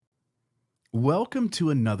Welcome to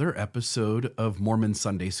another episode of Mormon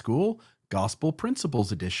Sunday School, Gospel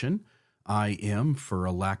Principles Edition. I am, for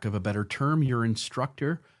a lack of a better term, your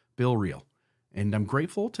instructor, Bill Reel, and I'm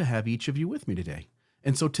grateful to have each of you with me today.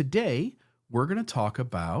 And so today, we're going to talk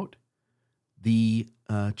about the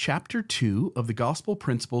chapter 2 of the Gospel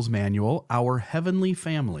Principles Manual, Our Heavenly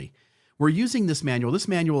Family. We're using this manual. This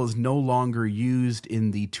manual is no longer used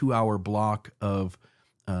in the 2-hour block of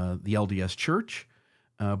the LDS Church,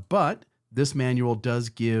 but this manual does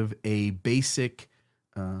give a basic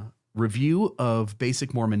review of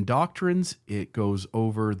basic Mormon doctrines. It goes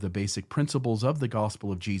over the basic principles of the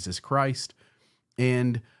gospel of Jesus Christ.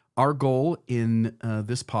 And our goal in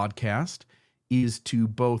this podcast is to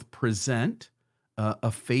both present a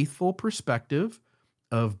faithful perspective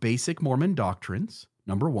of basic Mormon doctrines,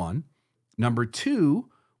 number one. Number two,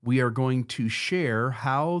 we are going to share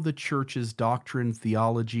how the church's doctrine,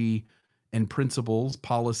 theology, and principles,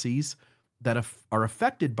 policies that are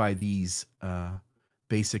affected by these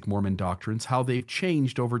basic Mormon doctrines, how they've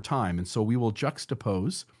changed over time. And so we will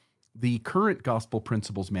juxtapose the current Gospel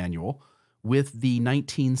Principles Manual with the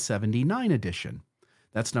 1979 edition.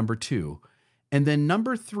 That's number two. And then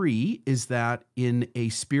number three is that in a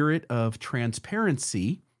spirit of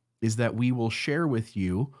transparency, is that we will share with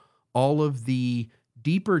you all of the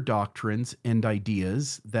deeper doctrines and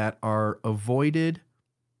ideas that are avoided,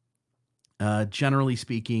 generally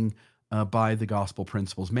speaking, by the Gospel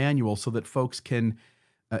Principles Manual, so that folks can,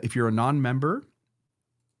 if you're a non-member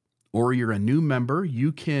or you're a new member,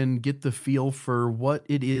 you can get the feel for what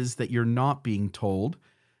it is that you're not being told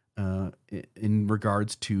in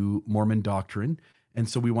regards to Mormon doctrine. And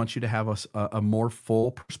so we want you to have a more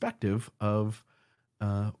full perspective of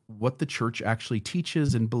what the church actually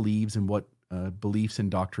teaches and believes, and what beliefs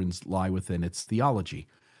and doctrines lie within its theology.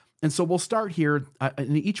 And so we'll start here.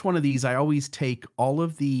 In each one of these, I always take all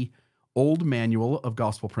of the old manual of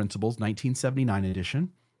Gospel Principles, 1979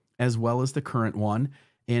 edition, as well as the current one,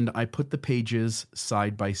 and I put the pages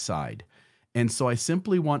side by side. And so I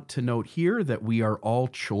simply want to note here that we are all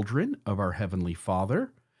children of our Heavenly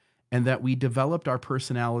Father, and that we developed our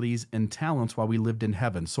personalities and talents while we lived in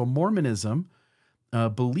heaven. So Mormonism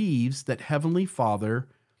believes that Heavenly Father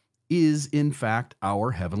is, in fact,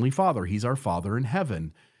 our Heavenly Father. He's our Father in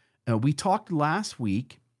heaven. We talked last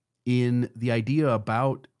week in the idea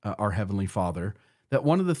about our Heavenly Father, that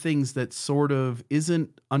one of the things that sort of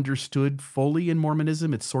isn't understood fully in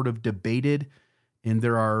Mormonism, it's sort of debated, and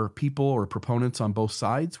there are people or proponents on both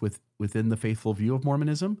sides within the faithful view of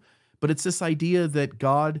Mormonism, but it's this idea that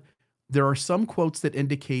God, there are some quotes that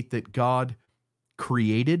indicate that God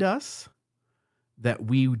created us, that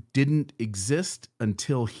we didn't exist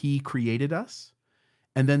until He created us.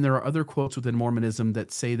 And then there are other quotes within Mormonism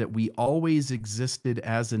that say that we always existed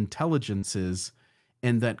as intelligences,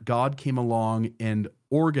 and that God came along and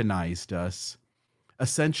organized us,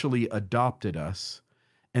 essentially adopted us.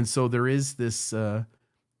 And so there is this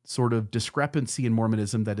sort of discrepancy in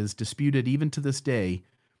Mormonism that is disputed even to this day,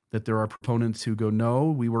 that there are proponents who go, no,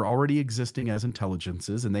 we were already existing as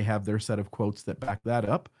intelligences, and they have their set of quotes that back that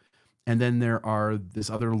up. And then there are this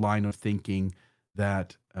other line of thinking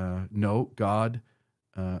that, no, God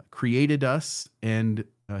created us, and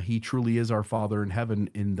He truly is our Father in heaven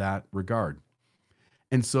in that regard.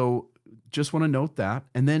 And so just want to note that.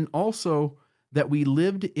 And then also that we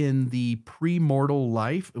lived in the pre-mortal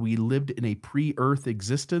life. We lived in a pre-earth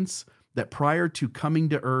existence, that prior to coming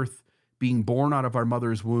to earth, being born out of our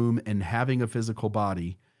mother's womb and having a physical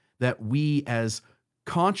body, that we as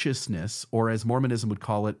consciousness, or as Mormonism would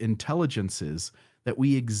call it, intelligences, that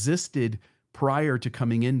we existed prior to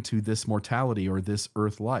coming into this mortality or this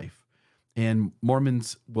earth life. And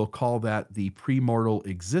Mormons will call that the premortal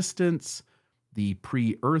existence, the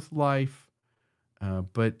pre-earth life,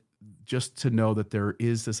 but just to know that there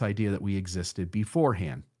is this idea that we existed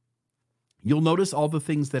beforehand. You'll notice all the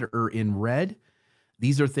things that are in red.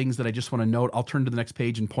 These are things that I just want to note. I'll turn to the next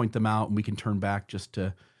page and point them out, and we can turn back just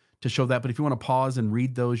to show that. But if you want to pause and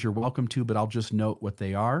read those, you're welcome to, but I'll just note what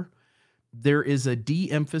they are. There is a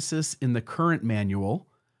de-emphasis in the current manual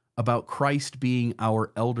about Christ being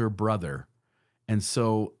our elder brother. And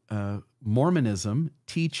so Mormonism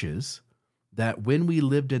teaches that when we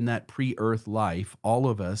lived in that pre-earth life, all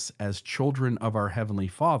of us as children of our Heavenly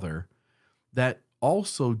Father, that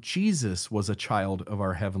also Jesus was a child of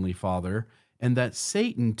our Heavenly Father, and that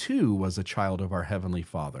Satan too was a child of our Heavenly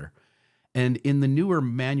Father. And in the newer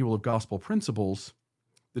Manual of Gospel Principles,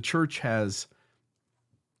 the church has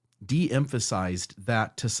de-emphasized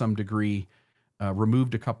that to some degree,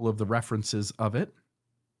 removed a couple of the references of it,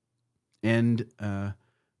 and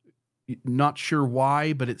not sure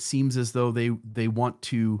why, but it seems as though they want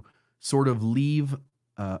to sort of leave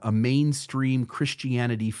a mainstream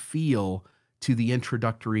Christianity feel to the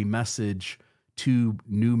introductory message to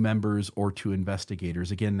new members or to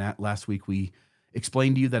investigators. Again, that last week we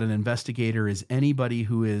explained to you that an investigator is anybody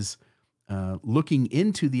who is looking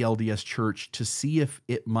into the LDS Church to see if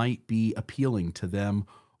it might be appealing to them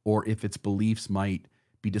or if its beliefs might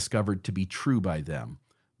be discovered to be true by them.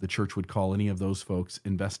 The church would call any of those folks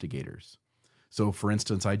investigators. So, for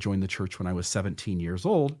instance, I joined the church when I was 17 years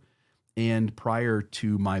old, and prior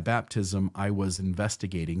to my baptism, I was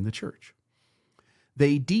investigating the church.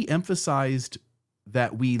 They de-emphasized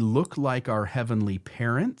that we look like our heavenly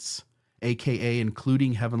parents, aka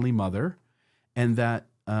including Heavenly Mother, and that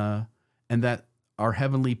our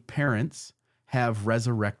heavenly parents have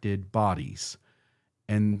resurrected bodies.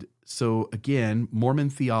 And so again, Mormon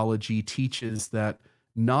theology teaches that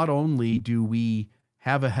not only do we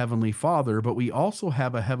have a heavenly father, but we also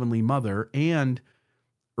have a heavenly mother. And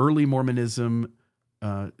early Mormonism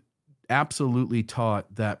absolutely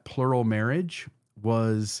taught that plural marriage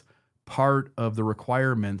was part of the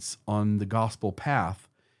requirements on the gospel path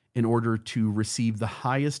in order to receive the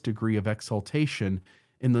highest degree of exaltation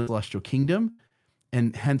in the celestial kingdom.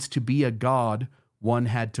 And hence, to be a god, one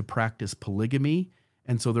had to practice polygamy.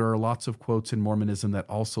 And so there are lots of quotes in Mormonism that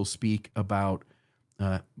also speak about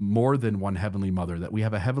more than one heavenly mother, that we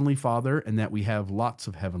have a heavenly father and that we have lots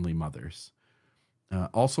of heavenly mothers.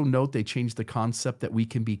 Also note they changed the concept that we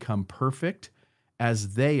can become perfect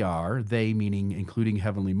as they are, they meaning including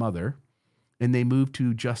Heavenly Mother, and they moved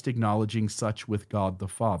to just acknowledging such with God the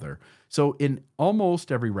Father. So in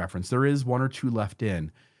almost every reference, there is one or two left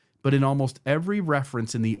in, but in almost every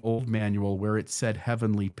reference in the old manual where it said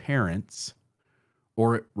heavenly parents,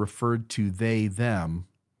 or it referred to they, them,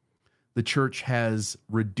 the church has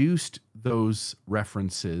reduced those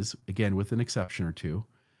references, again, with an exception or two,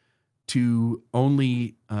 to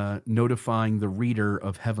only notifying the reader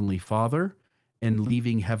of Heavenly Father and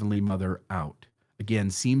leaving Heavenly Mother out. Again,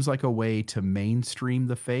 seems like a way to mainstream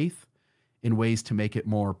the faith in ways to make it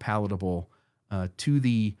more palatable to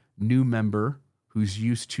the new member who's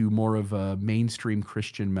used to more of a mainstream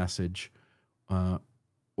Christian message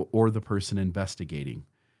or the person investigating.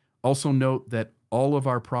 Also note that all of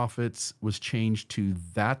our prophets was changed to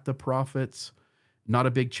that the prophets. Not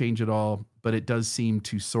a big change at all, but it does seem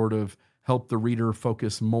to sort of help the reader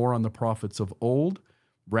focus more on the prophets of old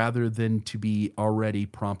rather than to be already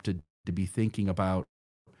prompted to be thinking about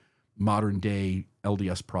modern day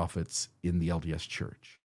LDS prophets in the LDS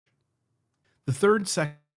Church. The third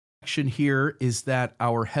section here is that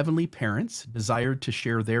our heavenly parents desired to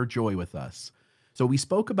share their joy with us. So we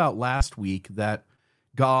spoke about last week that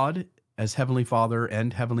God, as Heavenly Father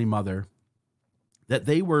and Heavenly Mother, that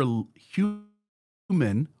they were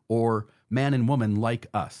human or man and woman like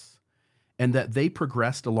us, and that they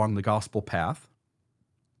progressed along the gospel path.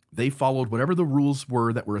 They followed whatever the rules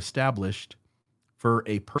were that were established for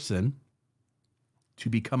a person to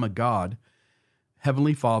become a god.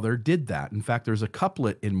 Heavenly Father did that. In fact, there's a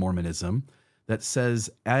couplet in Mormonism that says,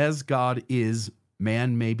 as God is,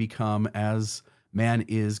 man may become, as man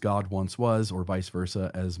is, God once was, or vice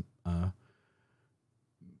versa, as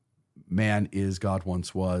man is, God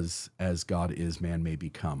once was, as God is, man may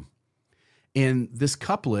become. And this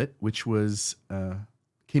couplet, which was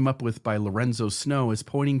came up with by Lorenzo Snow, is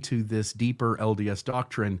pointing to this deeper LDS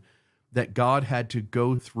doctrine that God had to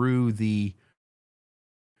go through the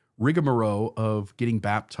rigmarole of getting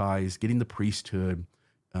baptized, getting the priesthood,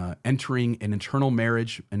 entering an eternal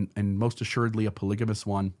marriage, and most assuredly a polygamous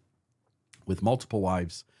one with multiple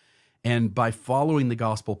wives. And by following the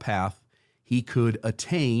gospel path, he could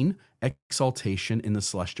attain exaltation in the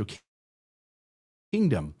celestial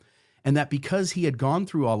kingdom. And that because he had gone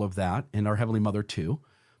through all of that, and our Heavenly Mother too,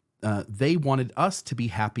 they wanted us to be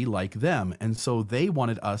happy like them. And so they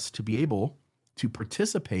wanted us to be able to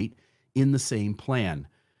participate in the same plan.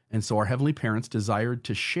 And so our heavenly parents desired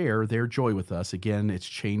to share their joy with us. Again, it's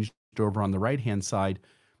changed over on the right-hand side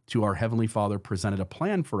to our Heavenly Father presented a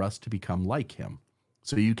plan for us to become like him.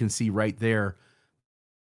 So you can see right there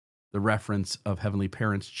the reference of heavenly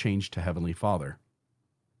parents changed to Heavenly Father.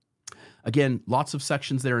 Again, lots of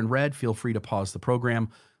sections there in red. Feel free to pause the program,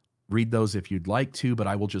 read those if you'd like to, but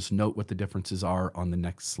I will just note what the differences are on the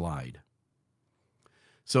next slide.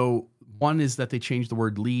 So one is that they changed the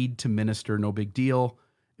word lead to minister, no big deal.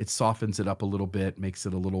 It softens it up a little bit, makes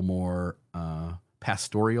it a little more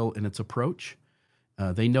pastoral in its approach.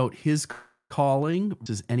 They note his calling, which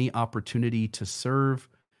is any opportunity to serve.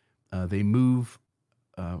 They move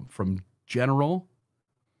from general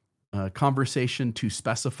conversation to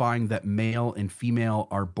specifying that male and female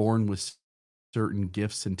are born with certain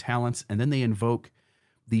gifts and talents. And then they invoke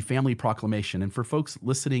the family proclamation. And for folks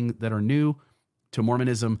listening that are new to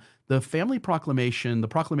Mormonism, the family proclamation,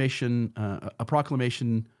 a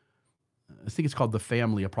proclamation, I think it's called the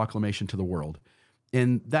family, a proclamation to the world.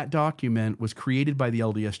 And that document was created by the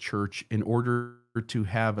LDS Church in order to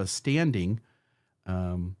have a standing,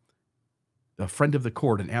 a friend of the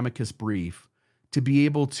court, an amicus brief, to be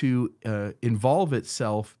able to involve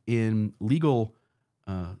itself in legal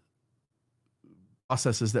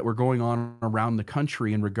processes that were going on around the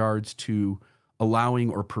country in regards to allowing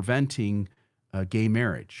or preventing gay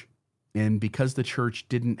marriage. And because the church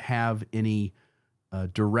didn't have any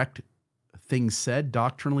direct things said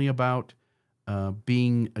doctrinally about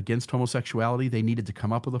being against homosexuality, they needed to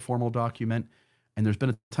come up with a formal document. And there's been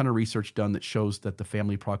a ton of research done that shows that the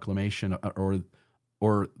family proclamation or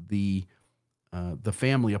the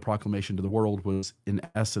family, a proclamation to the world, was in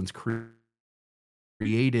essence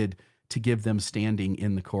created to give them standing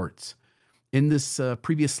in the courts. In this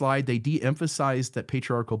previous slide, they de-emphasized that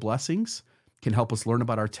patriarchal blessings can help us learn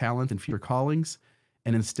about our talent and future callings,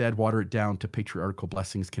 and instead water it down to patriarchal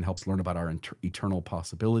blessings can help us learn about our eternal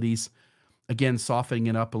possibilities. Again, softening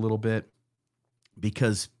it up a little bit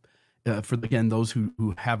because for, again, those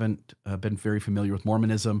who haven't been very familiar with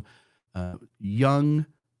Mormonism, older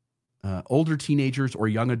teenagers or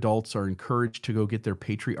young adults are encouraged to go get their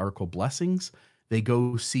patriarchal blessings. They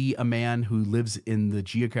go see a man who lives in the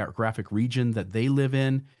geographic region that they live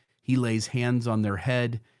in. He lays hands on their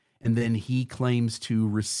head, and then he claims to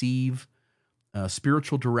receive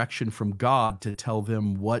spiritual direction from God to tell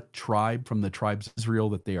them what tribe from the tribes of Israel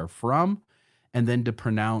that they are from, and then to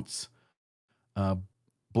pronounce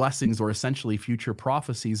blessings or essentially future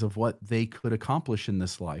prophecies of what they could accomplish in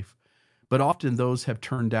this life. But often those have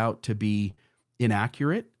turned out to be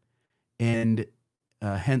inaccurate, and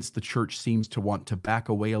hence the church seems to want to back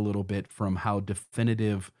away a little bit from how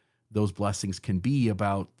definitive those blessings can be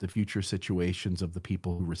about the future situations of the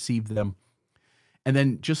people who receive them. And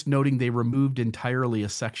then just noting they removed entirely a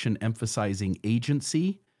section emphasizing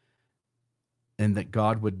agency and that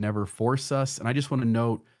God would never force us. And I just want to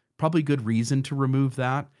note, probably good reason to remove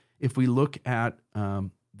that. If we look at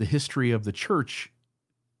the history of the church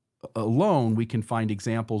alone, we can find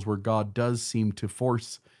examples where God does seem to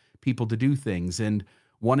force people to do things. And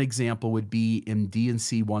one example would be in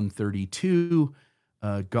D&C 132,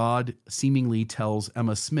 God seemingly tells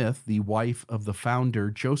Emma Smith, the wife of the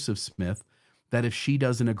founder, Joseph Smith, that if she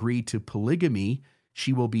doesn't agree to polygamy,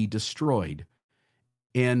 she will be destroyed.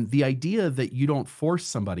 And the idea that you don't force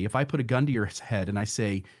somebody, if I put a gun to your head and I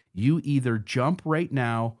say, you either jump right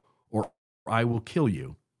now or I will kill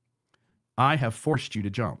you, I have forced you to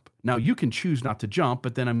jump. Now, you can choose not to jump,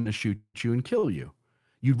 but then I'm going to shoot you and kill you.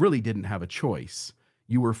 You really didn't have a choice.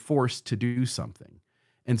 You were forced to do something.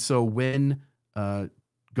 And so when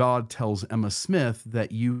God tells Emma Smith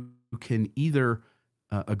that you can either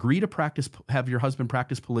agree to have your husband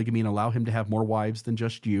practice polygamy and allow him to have more wives than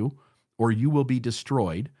just you, or you will be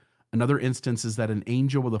destroyed. Another instance is that an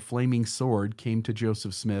angel with a flaming sword came to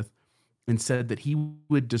Joseph Smith and said that he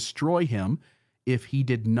would destroy him if he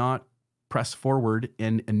did not press forward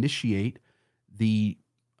and initiate the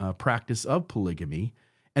practice of polygamy.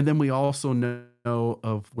 And then we also know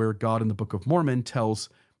of where God in the Book of Mormon tells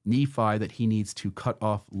Nephi that he needs to cut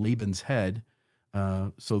off Laban's head.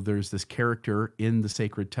 So there's this character in the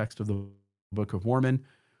sacred text of the Book of Mormon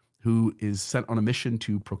who is sent on a mission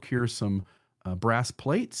to procure some brass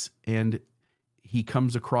plates, and he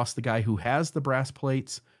comes across the guy who has the brass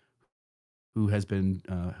plates, who has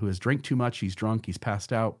drank too much, he's drunk, he's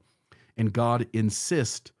passed out, and God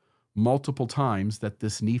insists multiple times that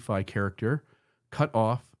this Nephi character cut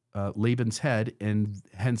off Laban's head and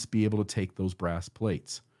hence be able to take those brass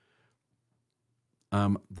plates.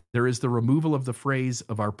 There is the removal of the phrase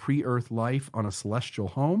of our pre-earth life on a celestial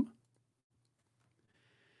home.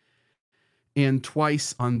 And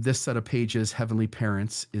twice on this set of pages, Heavenly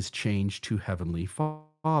Parents is changed to Heavenly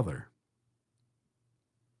Father.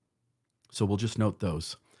 So we'll just note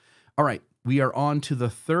those. All right, we are on to the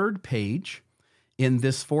third page. In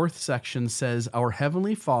this fourth section says, our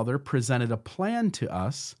Heavenly Father presented a plan to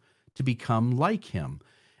us to become like Him.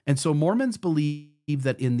 And so Mormons believe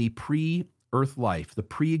that in the pre-earth life, the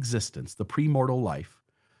pre-existence, the pre-mortal life,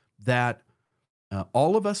 that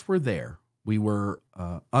all of us were there. We were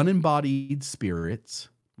unembodied spirits.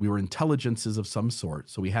 We were intelligences of some sort.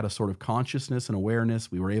 So we had a sort of consciousness and awareness.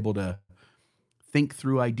 We were able to think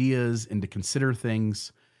through ideas and to consider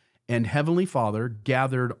things. And Heavenly Father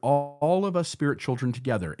gathered all of us spirit children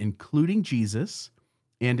together, including Jesus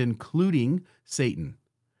and including Satan.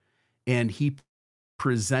 And He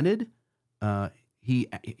presented,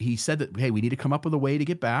 he said that, hey, we need to come up with a way to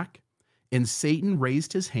get back. And Satan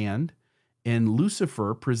raised his hand, and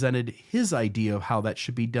Lucifer presented his idea of how that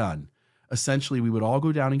should be done. Essentially, we would all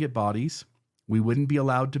go down and get bodies. We wouldn't be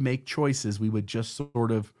allowed to make choices. We would just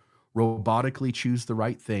sort of robotically choose the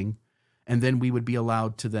right thing. And then we would be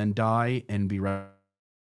allowed to then die and be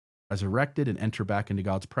resurrected and enter back into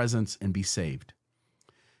God's presence and be saved.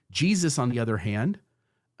 Jesus, on the other hand,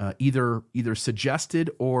 either suggested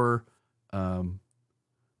or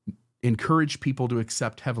encouraged people to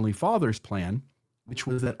accept Heavenly Father's plan, which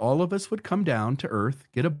was that all of us would come down to earth,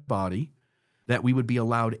 get a body, that we would be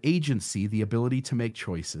allowed agency, the ability to make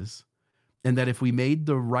choices, and that if we made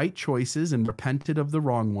the right choices and repented of the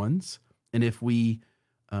wrong ones, and if we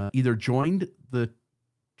either joined the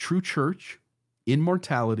true church in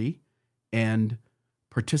mortality and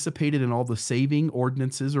participated in all the saving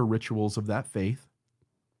ordinances or rituals of that faith,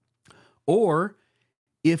 or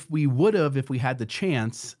if we had the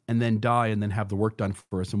chance and then die and then have the work done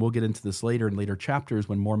for us. And we'll get into this later in later chapters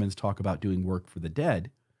when Mormons talk about doing work for the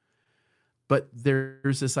dead. But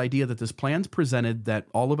there's this idea that this plan's presented that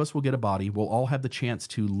all of us will get a body. We'll all have the chance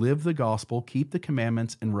to live the gospel, keep the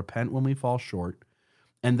commandments, and repent when we fall short.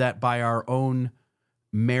 And that by our own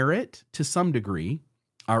merit, to some degree,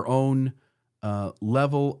 our own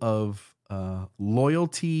level of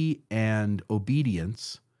loyalty and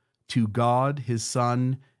obedience to God, his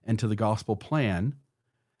Son, and to the gospel plan,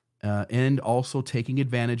 and also taking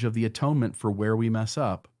advantage of the atonement for where we mess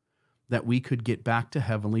up, that we could get back to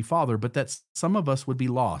Heavenly Father, but that some of us would be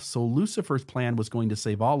lost. So Lucifer's plan was going to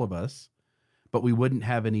save all of us, but we wouldn't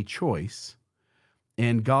have any choice.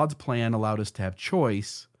 And God's plan allowed us to have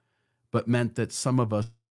choice, but meant that some of us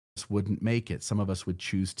wouldn't make it. Some of us would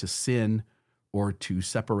choose to sin or to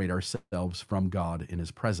separate ourselves from God in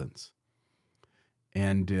his presence.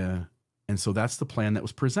 And so that's the plan that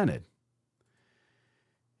was presented.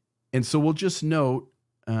 And so we'll just note,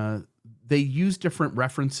 they use different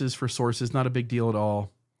references for sources, not a big deal at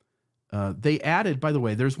all. They added, by the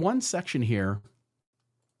way, there's one section here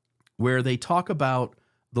where they talk about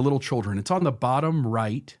the little children. It's on the bottom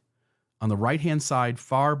right, on the right-hand side,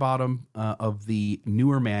 far bottom of the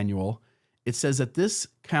newer manual. It says, at this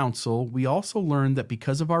council, we also learned that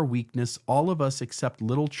because of our weakness, all of us except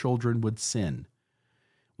little children would sin.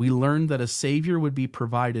 We learned that a Savior would be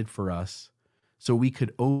provided for us so we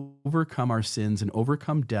could overcome our sins and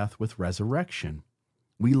overcome death with resurrection.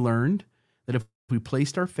 We learned that if we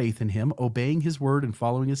placed our faith in him, obeying his word and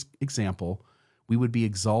following his example, we would be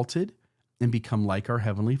exalted and become like our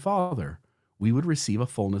Heavenly Father. We would receive a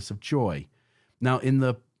fullness of joy. Now, in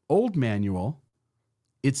the old manual,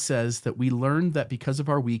 it says that we learned that because of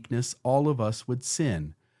our weakness, all of us would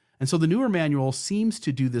sin. And so the newer manual seems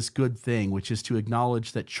to do this good thing, which is to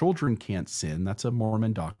acknowledge that children can't sin. That's a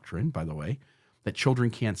Mormon doctrine, by the way, that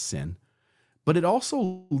children can't sin. But it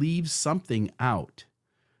also leaves something out.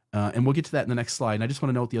 And we'll get to that in the next slide. And I just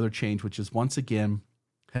want to note the other change, which is, once again,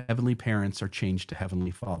 heavenly parents are changed to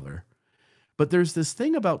Heavenly Father. But there's this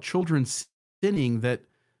thing about children sinning that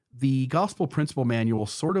the Gospel Principle Manual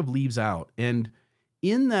sort of leaves out. And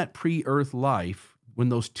in that pre-earth life, when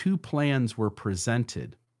those two plans were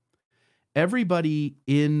presented, everybody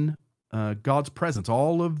in God's presence,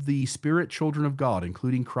 all of the spirit children of God,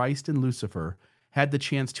 including Christ and Lucifer, had the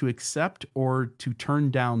chance to accept or to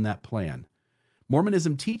turn down that plan.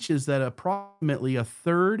 Mormonism teaches that approximately a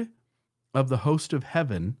third of the host of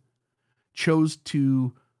heaven chose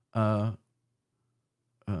to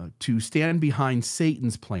stand behind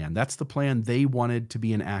Satan's plan. That's the plan they wanted to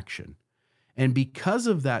be in action. And because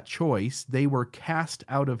of that choice, they were cast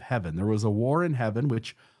out of heaven. There was a war in heaven,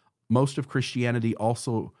 which most of Christianity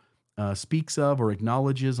also speaks of or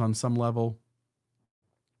acknowledges on some level.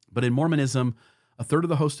 But in Mormonism, a third of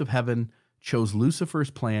the host of heaven chose Lucifer's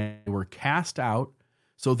plan. They were cast out.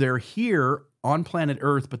 So they're here on planet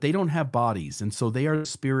Earth, but they don't have bodies. And so they are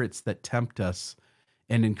spirits that tempt us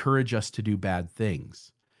and encourage us to do bad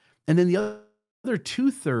things. And then the other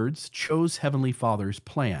 2/3 chose Heavenly Father's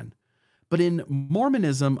plan. But in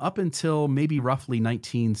Mormonism, up until maybe roughly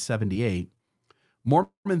 1978,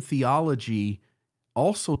 Mormon theology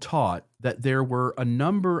also taught that there were a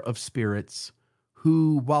number of spirits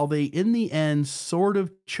who, while they in the end sort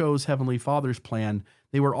of chose Heavenly Father's plan,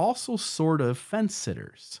 they were also sort of fence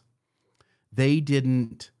sitters. They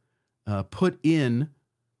didn't put in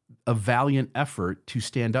a valiant effort to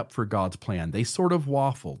stand up for God's plan. They sort of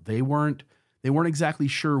waffled. They weren't exactly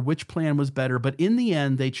sure which plan was better, but in the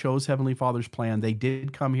end, they chose Heavenly Father's plan. They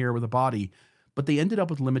did come here with a body, but they ended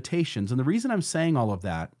up with limitations. And the reason I'm saying all of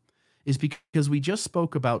that is because we just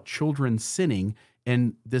spoke about children sinning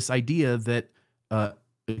and this idea that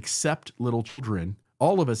except little children,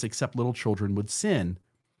 all of us except little children would sin.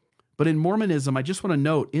 But in Mormonism, I just want to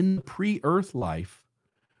note in the pre-earth life,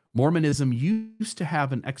 Mormonism used to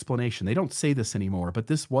have an explanation. They don't say this anymore, but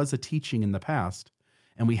this was a teaching in the past.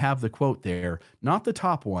 And we have the quote there, not the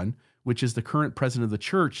top one, which is the current president of the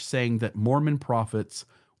church saying that Mormon prophets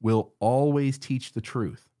will always teach the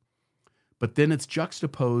truth. But then it's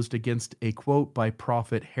juxtaposed against a quote by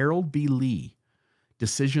Prophet Harold B. Lee,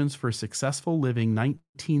 Decisions for Successful Living,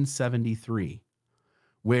 1973,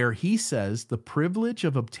 where he says the privilege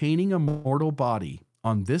of obtaining a mortal body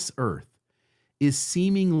on this earth is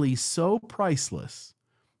seemingly so priceless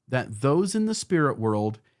that those in the spirit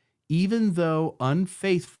world, even though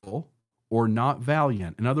unfaithful or not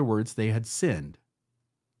valiant, in other words, they had sinned,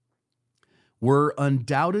 were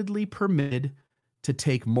undoubtedly permitted to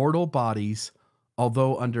take mortal bodies,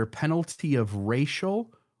 although under penalty of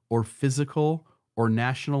racial or physical or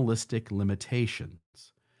nationalistic limitations.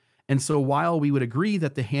 And so while we would agree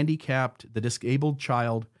that the handicapped, the disabled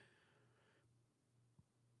child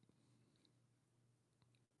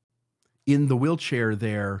in the wheelchair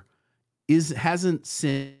there hasn't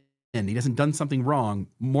sinned, he hasn't done something wrong,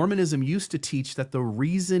 Mormonism used to teach that the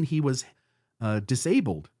reason he was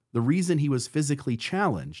disabled, the reason he was physically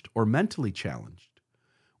challenged or mentally challenged,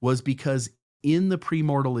 was because in the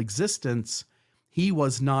premortal existence, he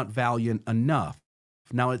was not valiant enough.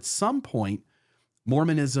 Now, at some point,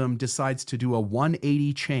 Mormonism decides to do a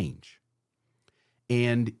 180 change,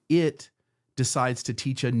 and it decides to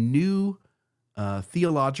teach a new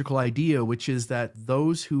theological idea, which is that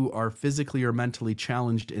those who are physically or mentally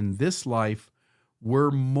challenged in this life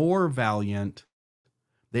were more valiant,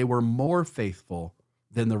 they were more faithful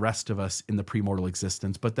than the rest of us in the premortal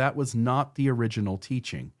existence, but that was not the original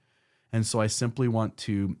teaching. And so I simply want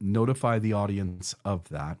to notify the audience of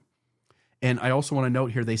that. And I also want to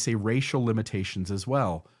note here, they say racial limitations as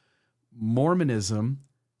well. Mormonism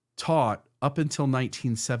taught up until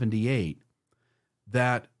 1978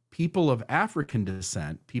 that people of African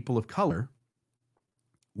descent, people of color,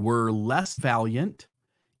 were less valiant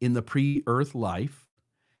in the pre-earth life,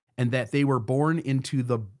 and that they were born into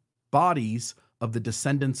the bodies of the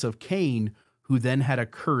descendants of Cain, who then had a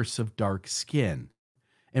curse of dark skin.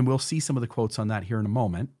 And we'll see some of the quotes on that here in a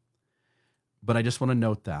moment, but I just want to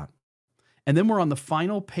note that. And then we're on the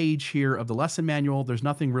final page here of the lesson manual. There's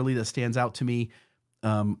nothing really that stands out to me.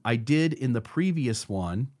 I did in the previous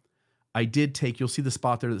one, you'll see the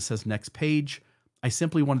spot there that says next page. I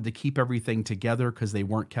simply wanted to keep everything together because they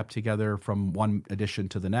weren't kept together from one edition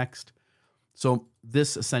to the next. So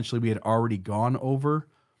this essentially we had already gone over.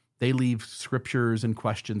 They leave scriptures and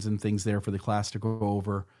questions and things there for the class to go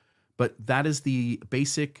over. But that is the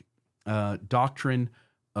basic doctrine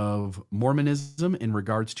of Mormonism in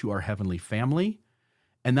regards to our heavenly family.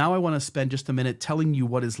 And now I want to spend just a minute telling you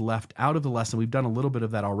what is left out of the lesson. We've done a little bit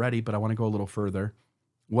of that already, but I want to go a little further.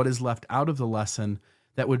 What is left out of the lesson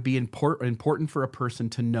that would be important for a person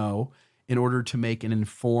to know in order to make an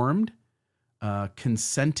informed,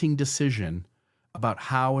 consenting decision about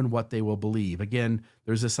how and what they will believe. Again,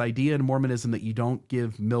 there's this idea in Mormonism that you don't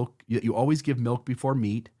give milk, you always give milk before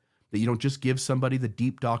meat, that you don't just give somebody the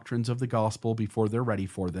deep doctrines of the gospel before they're ready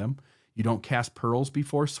for them. You don't cast pearls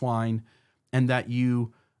before swine, and that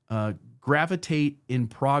you gravitate in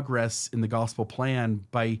progress in the gospel plan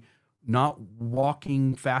by not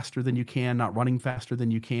walking faster than you can, not running faster than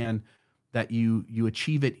you can, that you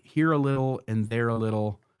achieve it here a little and there a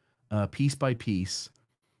little, piece by piece.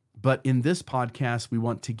 But in this podcast, we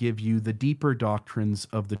want to give you the deeper doctrines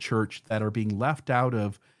of the church that are being left out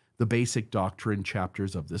of the basic doctrine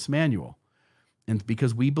chapters of this manual. And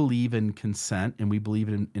because we believe in consent, and we believe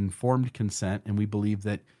in informed consent, and we believe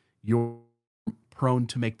that you're prone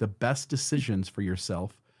to make the best decisions for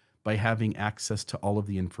yourself by having access to all of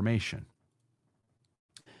the information.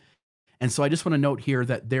 And so I just want to note here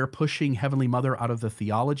that they're pushing Heavenly Mother out of the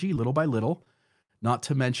theology little by little, not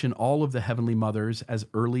to mention all of the Heavenly Mothers as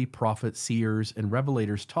early prophets, seers, and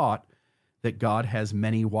revelators taught that God has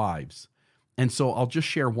many wives. And so I'll just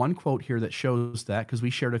share one quote here that shows that, because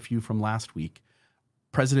we shared a few from last week.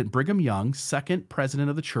 President Brigham Young, second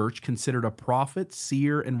president of the church, considered a prophet,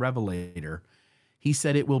 seer, and revelator. He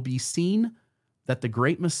said, "It will be seen that the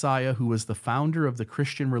great Messiah, who was the founder of the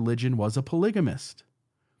Christian religion, was a polygamist.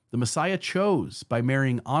 The Messiah chose, by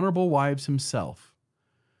marrying honorable wives himself,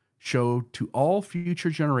 show to all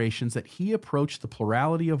future generations that he approached the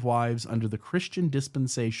plurality of wives under the Christian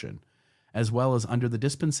dispensation, as well as under the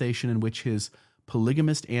dispensation in which his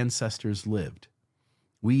polygamist ancestors lived.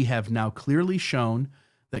 We have now clearly shown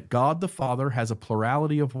that God the Father has a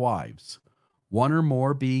plurality of wives, one or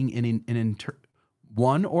more being in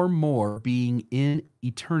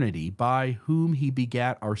eternity, by whom he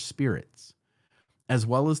begat our spirits. as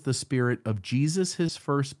well as the Spirit of Jesus, his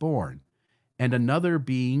firstborn, and another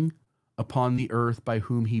being upon the earth by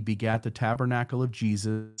whom he begat the tabernacle of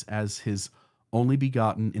Jesus as his only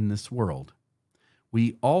begotten in this world.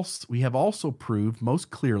 We have also proved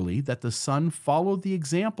most clearly that the Son followed the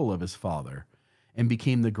example of his Father and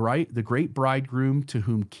became the great bridegroom to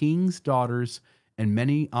whom kings' daughters and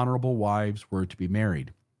many honorable wives were to be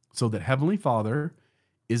married. So that Heavenly Father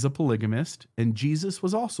is a polygamist, and Jesus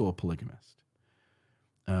was also a polygamist.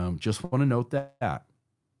 Just want to note that.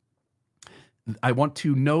 I want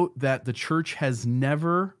to note that the church has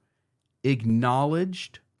never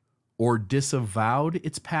acknowledged or disavowed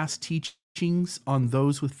its past teachings on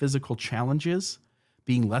those with physical challenges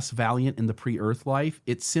being less valiant in the pre-earth life.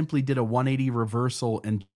 It simply did a 180 reversal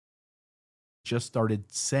and just started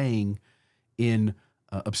saying in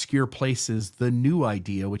obscure places the new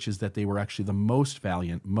idea, which is that they were actually the most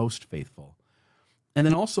valiant, most faithful. And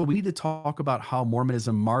then also we need to talk about how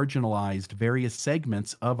Mormonism marginalized various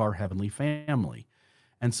segments of our heavenly family.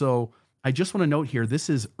 And so I just want to note here, this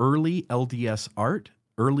is early LDS art,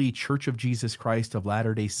 early Church of Jesus Christ of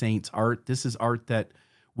Latter-day Saints art. This is art that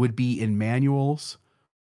would be in manuals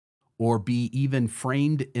or be even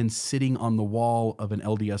framed and sitting on the wall of an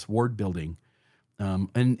LDS ward building.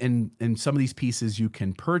 And some of these pieces you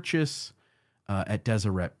can purchase at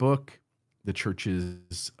Deseret Book, the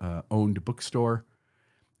church's owned bookstore.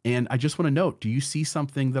 And I just want to note, do you see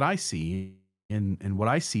something that I see? And what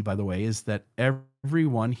I see, by the way, is that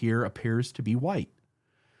everyone here appears to be white.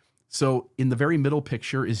 So in the very middle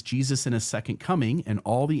picture is Jesus in his second coming, and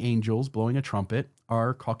all the angels blowing a trumpet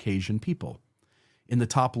are Caucasian people. In the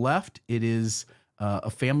top left, it is a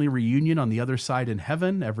family reunion on the other side in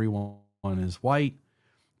heaven. Everyone is white.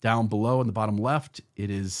 Down below in the bottom left, it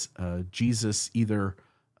is Jesus either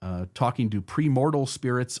talking to premortal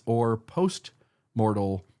spirits or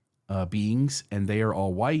post-mortal beings, and they are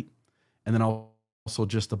all white. And then also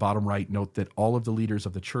just the bottom right, note that all of the leaders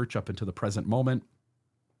of the church up until the present moment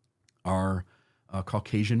are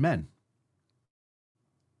Caucasian men.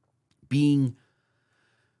 Being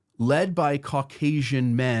led by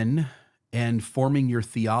Caucasian men and forming your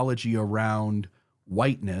theology around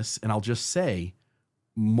whiteness, and I'll just say,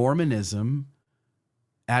 Mormonism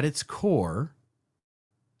at its core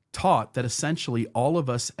taught that essentially all of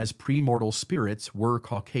us as premortal spirits were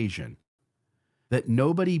Caucasian, that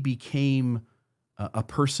nobody became a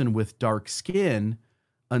person with dark skin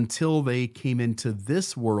until they came into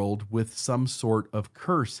this world with some sort of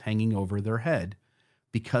curse hanging over their head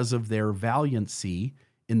because of their valiancy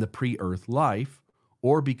in the pre-earth life,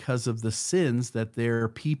 or because of the sins that their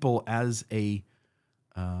people as a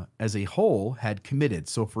whole had committed.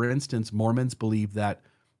 So for instance, Mormons believe that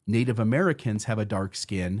Native Americans have a dark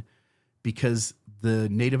skin because the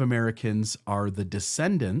Native Americans are the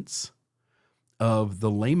descendants of the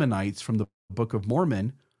Lamanites from the Book of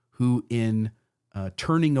Mormon, who in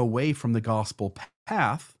turning away from the gospel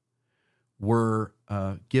path were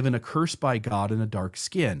given a curse by God and a dark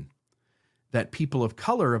skin. That people of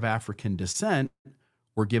color of African descent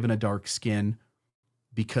were given a dark skin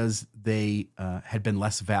because they had been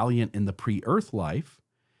less valiant in the pre-earth life,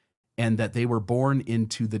 and that they were born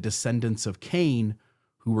into the descendants of Cain,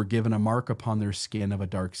 who were given a mark upon their skin of a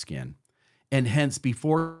dark skin. And hence,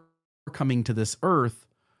 before coming to this earth,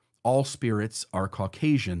 all spirits are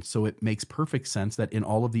Caucasian. So it makes perfect sense that in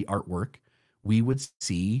all of the artwork, we would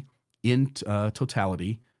see in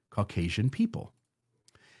totality Caucasian people.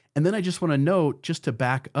 And then I just want to note, just to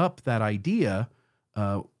back up that idea,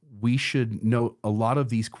 we should note a lot of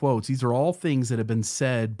these quotes. These are all things that have been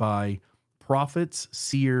said by prophets,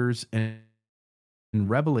 seers, and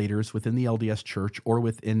revelators within the LDS Church or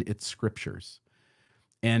within its scriptures.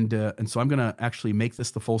 And so I'm going to actually make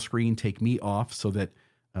this the full screen, take me off so that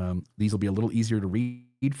these will be a little easier to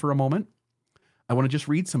read for a moment. I want to just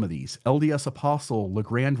read some of these. LDS Apostle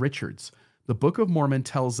LeGrand Richards. The Book of Mormon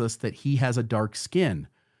tells us that he has a dark skin,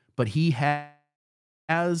 but he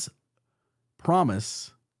has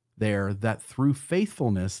promise there that through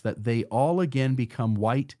faithfulness that they all again become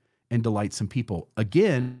white and delightsome people.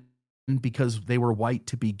 Again, because they were white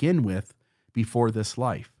to begin with before this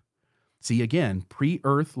life. See, again,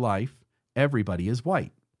 pre-earth life, everybody is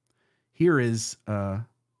white. Here is the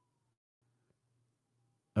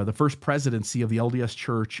first presidency of the LDS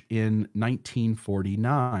Church in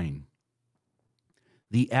 1949.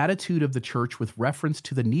 The attitude of the church with reference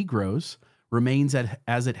to the Negroes remains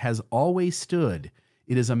as it has always stood.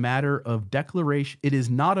 It is a matter of declaration. It is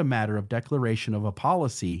not a matter of declaration of a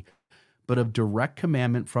policy, but of direct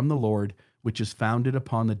commandment from the Lord, which is founded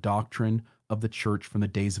upon the doctrine of the church from the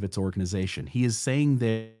days of its organization. He is saying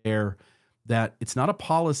there that it's not a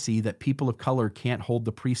policy that people of color can't hold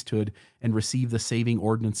the priesthood and receive the saving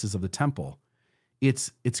ordinances of the temple.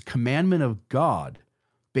 It's commandment of God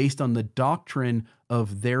based on the doctrine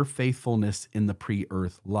of their faithfulness in the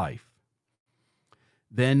pre-earth life.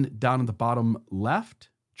 Then down at the bottom left,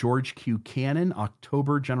 George Q. Cannon,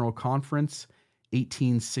 October General Conference,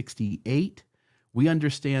 1868. We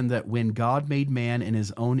understand that when God made man in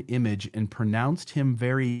his own image and pronounced him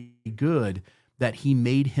very good, that he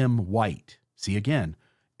made him white. See again,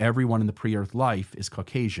 everyone in the pre-earth life is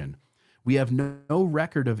Caucasian. We have no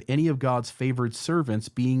record of any of God's favored servants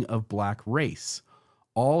being of black race.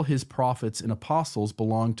 All his prophets and apostles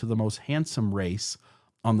belong to the most handsome race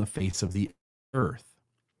on the face of the earth.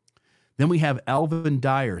 Then we have Alvin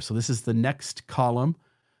Dyer. So this is the next column.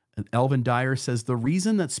 And Alvin Dyer says, the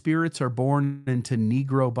reason that spirits are born into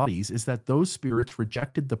Negro bodies is that those spirits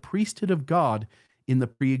rejected the priesthood of God in the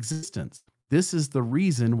pre-existence. This is the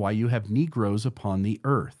reason why you have Negroes upon the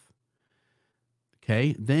earth.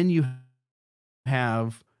 Okay, then you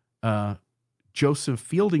have Joseph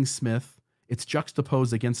Fielding Smith. It's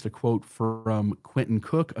juxtaposed against a quote from Quentin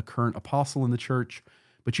Cook, a current apostle in the church.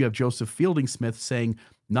 But you have Joseph Fielding Smith saying,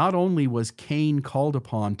 not only was Cain called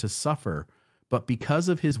upon to suffer, but because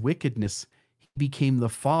of his wickedness, he became the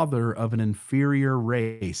father of an inferior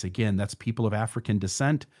race. Again, that's people of African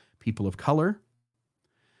descent, people of color.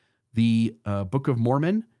 The Book of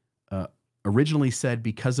Mormon originally said,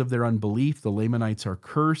 because of their unbelief, the Lamanites are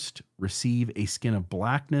cursed, receive a skin of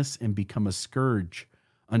blackness, and become a scourge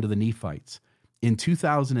unto the Nephites. In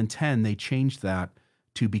 2010, they changed that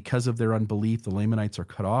to, because of their unbelief, the Lamanites are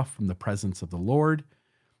cut off from the presence of the Lord.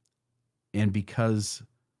 And because,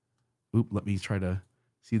 let me try to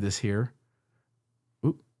see this here.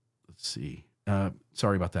 Let's see.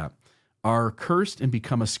 Sorry about that. Are cursed and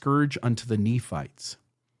become a scourge unto the Nephites.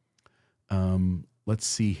 Let's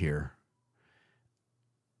see here.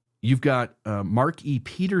 You've got Mark E.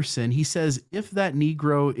 Peterson. He says, if that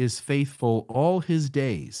Negro is faithful all his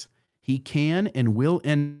days, he can and will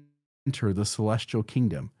enter the celestial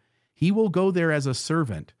kingdom. He will go there as a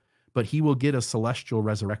servant, but he will get a celestial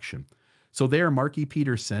resurrection. So there, Mark E.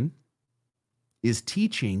 Peterson is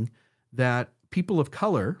teaching that people of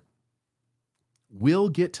color will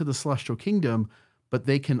get to the celestial kingdom, but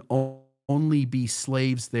they can only be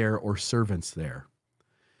slaves there or servants there.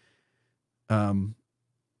 In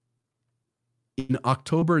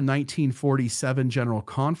October 1947 General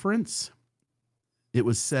Conference, it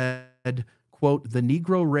was said, quote, the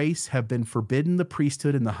Negro race have been forbidden the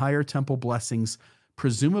priesthood and the higher temple blessings,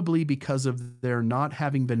 presumably because of their not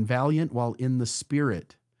having been valiant while in the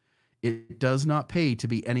spirit. It does not pay to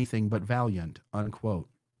be anything but valiant, unquote.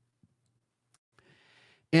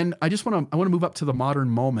 And I want to move up to the modern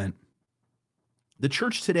moment. The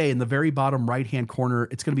church today, in the very bottom right-hand corner,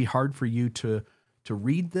 it's going to be hard for you to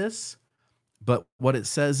read this, but what it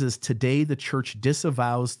says is, today the church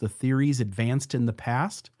disavows the theories advanced in the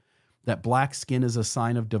past, that black skin is a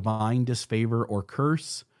sign of divine disfavor or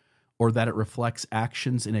curse, or that it reflects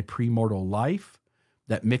actions in a premortal life,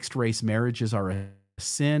 that mixed race marriages are a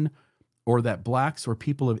sin, or that blacks or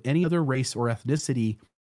people of any other race or ethnicity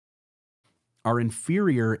are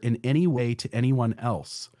inferior in any way to anyone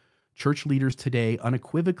else. Church leaders today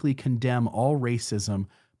unequivocally condemn all racism,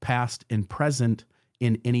 past and present,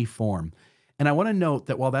 in any form. And I want to note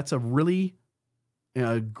that while that's a really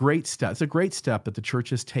great step, it's a great step that the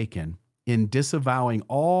church has taken in disavowing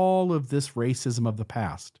all of this racism of the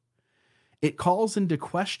past, it calls into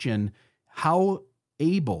question how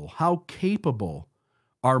able, how capable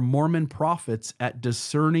are Mormon prophets at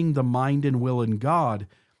discerning the mind and will in God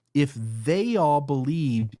if they all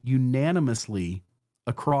believed unanimously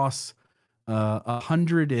across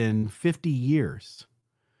 150 years,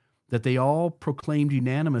 that they all proclaimed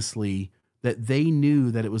unanimously that they knew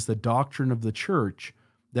that it was the doctrine of the church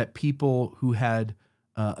that people who had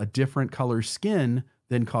a different color skin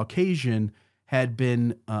than Caucasian had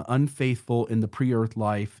been unfaithful in the pre-earth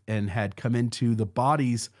life and had come into the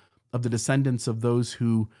bodies of the descendants of those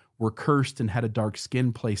who were cursed and had a dark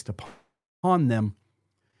skin placed upon them.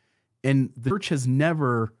 And the church has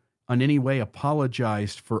never in any way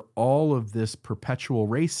apologized for all of this perpetual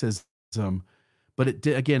racism. But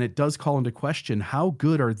it does call into question, how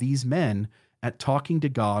good are these men at talking to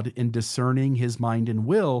God and discerning his mind and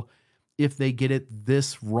will if they get it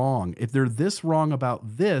this wrong? If they're this wrong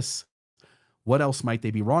about this, what else might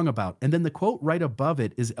they be wrong about? And then the quote right above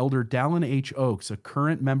it is Elder Dallin H. Oaks, a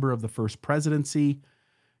current member of the First Presidency.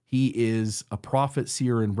 He is a prophet,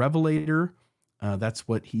 seer, and revelator. That's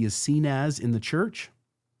what he is seen as in the church.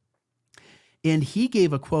 And he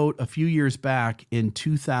gave a quote a few years back in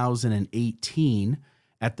 2018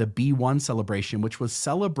 at the B1 celebration, which was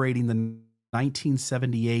celebrating the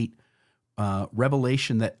 1978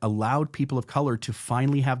 revelation that allowed people of color to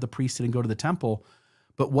finally have the priesthood and go to the temple.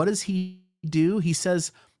 But what does he do? He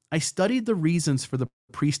says, I studied the reasons for the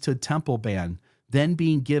priesthood temple ban then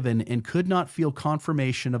being given and could not feel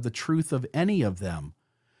confirmation of the truth of any of them.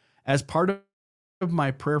 As part of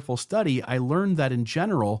my prayerful study, I learned that in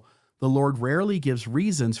general, the Lord rarely gives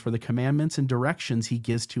reasons for the commandments and directions he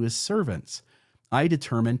gives to his servants. I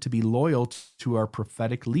determined to be loyal to our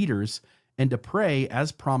prophetic leaders and to pray,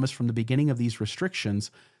 as promised from the beginning of these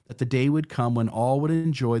restrictions, that the day would come when all would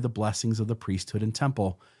enjoy the blessings of the priesthood and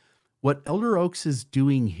temple. What Elder Oaks is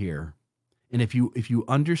doing here, and if you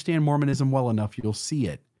understand Mormonism well enough, you'll see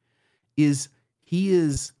it, is he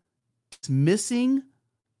is missing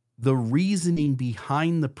the reasoning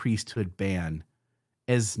behind the priesthood ban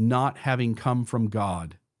as not having come from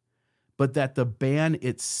God, but that the ban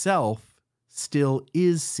itself still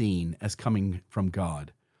is seen as coming from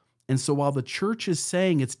God. And so while the church is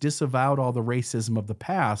saying it's disavowed all the racism of the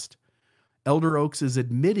past, Elder Oaks is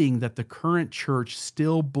admitting that the current church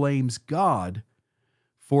still blames God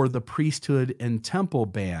for the priesthood and temple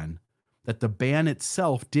ban, that the ban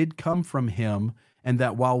itself did come from him, and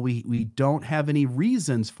that while we don't have any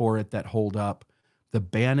reasons for it that hold up, the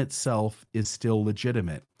ban itself is still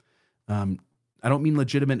legitimate. I don't mean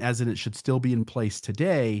legitimate as in it should still be in place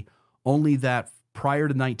today, only that prior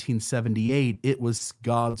to 1978, it was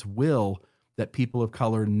God's will that people of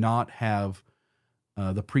color not have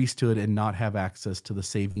the priesthood and not have access to the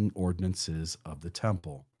saving ordinances of the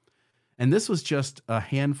temple. And this was just a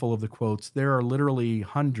handful of the quotes. There are literally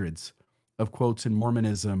hundreds of quotes in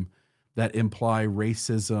Mormonism that imply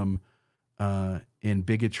racism and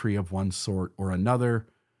bigotry of one sort or another.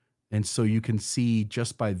 And so you can see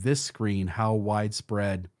just by this screen how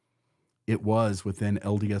widespread it was within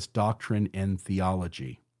LDS doctrine and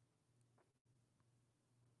theology.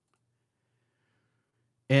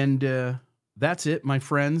 And that's it, my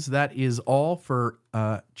friends. That is all for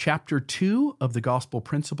Chapter 2 of the Gospel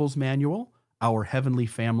Principles Manual, Our Heavenly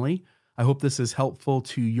Family. I hope this is helpful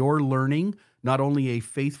to your learning, not only a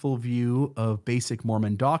faithful view of basic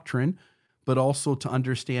Mormon doctrine, but also to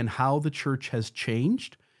understand how the church has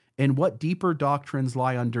changed and what deeper doctrines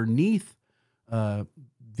lie underneath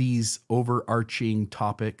these overarching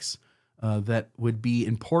topics that would be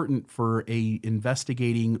important for a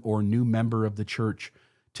investigating or new member of the church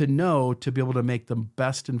to know, to be able to make the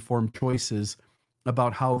best informed choices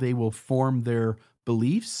about how they will form their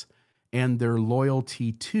beliefs and their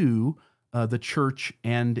loyalty to the church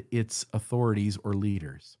and its authorities or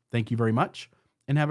leaders. Thank you very much.